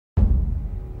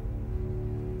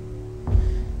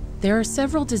There are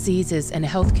several diseases and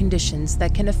health conditions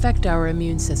that can affect our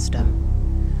immune system.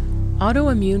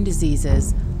 Autoimmune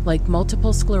diseases, like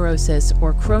multiple sclerosis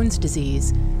or Crohn's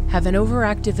disease, have an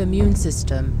overactive immune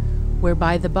system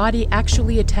whereby the body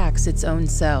actually attacks its own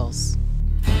cells.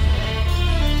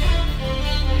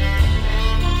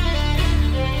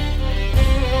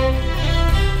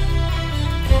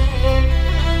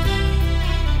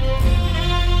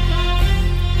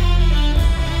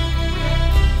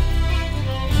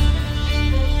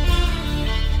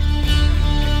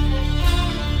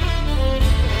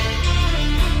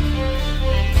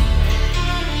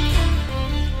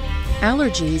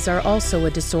 Allergies are also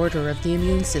a disorder of the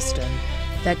immune system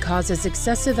that causes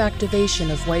excessive activation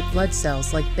of white blood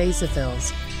cells like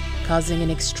basophils, causing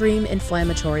an extreme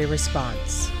inflammatory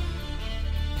response.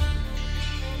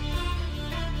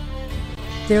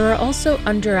 There are also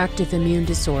underactive immune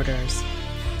disorders.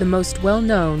 The most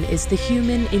well-known is the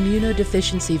human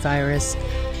immunodeficiency virus,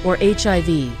 or HIV,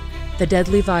 the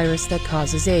deadly virus that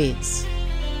causes AIDS.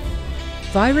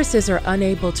 Viruses are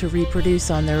unable to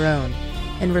reproduce on their own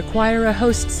and require a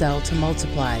host cell to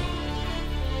multiply.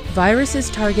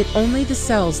 Viruses target only the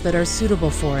cells that are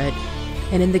suitable for it,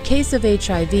 and in the case of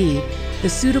HIV, the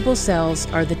suitable cells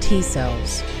are the T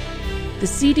cells. The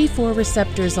CD4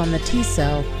 receptors on the T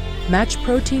cell match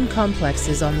protein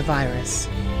complexes on the virus.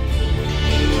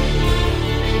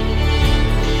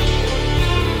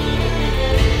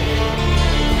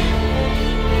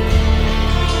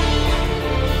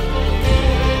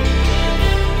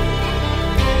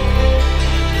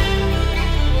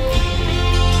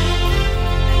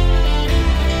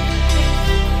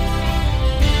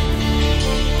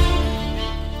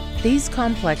 These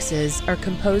complexes are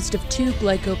composed of two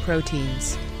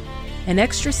glycoproteins, an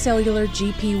extracellular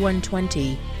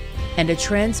GP120 and a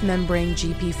transmembrane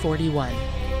GP41.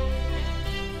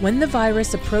 When the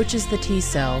virus approaches the T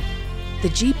cell, the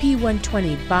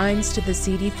GP120 binds to the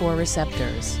CD4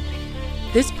 receptors.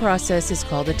 This process is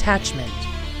called attachment.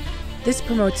 This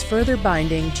promotes further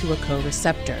binding to a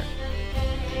co-receptor.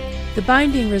 The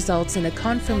binding results in a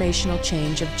conformational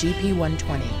change of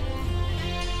GP120.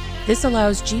 This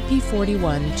allows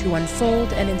GP41 to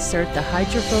unfold and insert the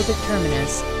hydrophobic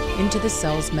terminus into the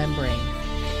cell's membrane.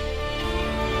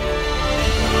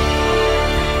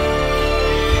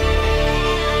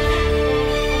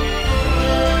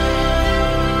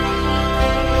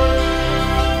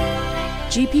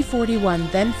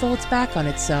 GP41 then folds back on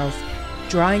itself,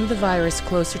 drawing the virus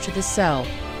closer to the cell,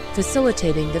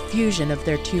 facilitating the fusion of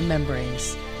their two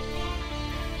membranes.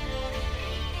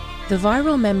 The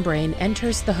viral membrane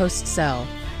enters the host cell,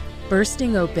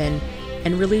 bursting open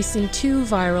and releasing two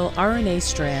viral RNA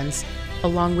strands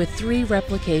along with three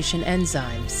replication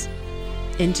enzymes: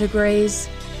 integrase,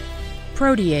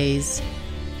 protease,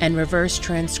 and reverse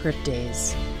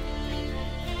transcriptase.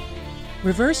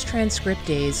 Reverse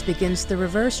transcriptase begins the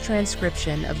reverse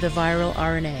transcription of the viral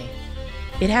RNA.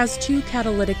 It has two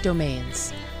catalytic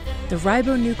domains, the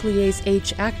ribonuclease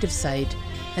H active site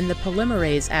and the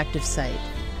polymerase active site.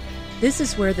 This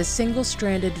is where the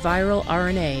single-stranded viral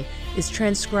RNA is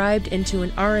transcribed into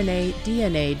an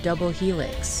RNA-DNA double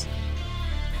helix.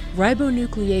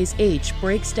 Ribonuclease H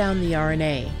breaks down the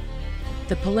RNA.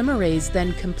 The polymerase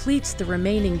then completes the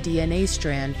remaining DNA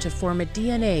strand to form a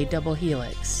DNA double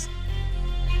helix.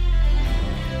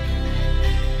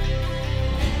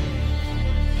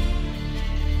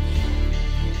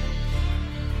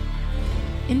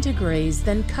 Integrase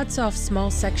then cuts off small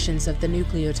sections of the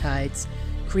nucleotides,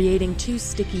 creating two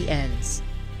sticky ends.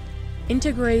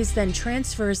 Integrase then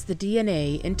transfers the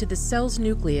DNA into the cell's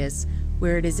nucleus,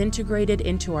 where it is integrated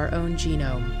into our own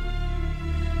genome.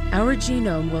 Our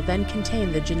genome will then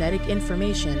contain the genetic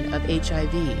information of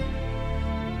HIV.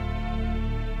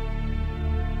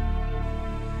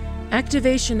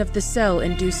 Activation of the cell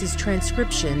induces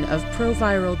transcription of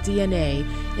proviral DNA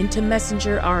into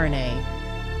messenger RNA.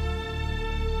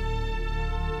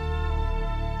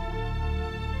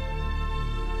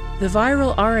 The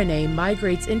viral RNA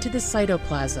migrates into the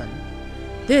cytoplasm.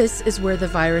 This is where the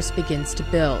virus begins to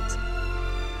build.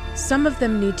 Some of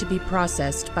them need to be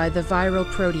processed by the viral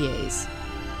protease.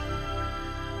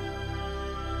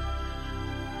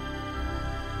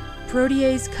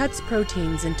 Protease cuts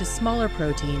proteins into smaller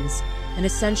proteins, an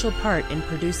essential part in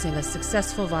producing a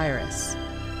successful virus.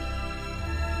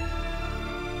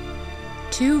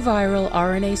 Two viral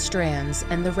RNA strands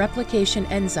and the replication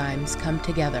enzymes come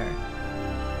together.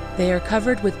 They are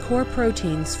covered with core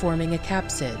proteins forming a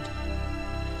capsid.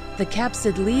 The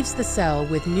capsid leaves the cell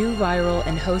with new viral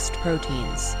and host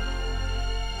proteins.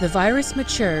 The virus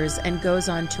matures and goes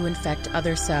on to infect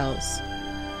other cells.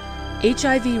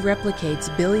 HIV replicates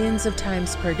billions of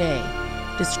times per day,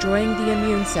 destroying the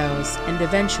immune cells and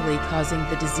eventually causing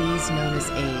the disease known as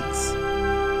AIDS.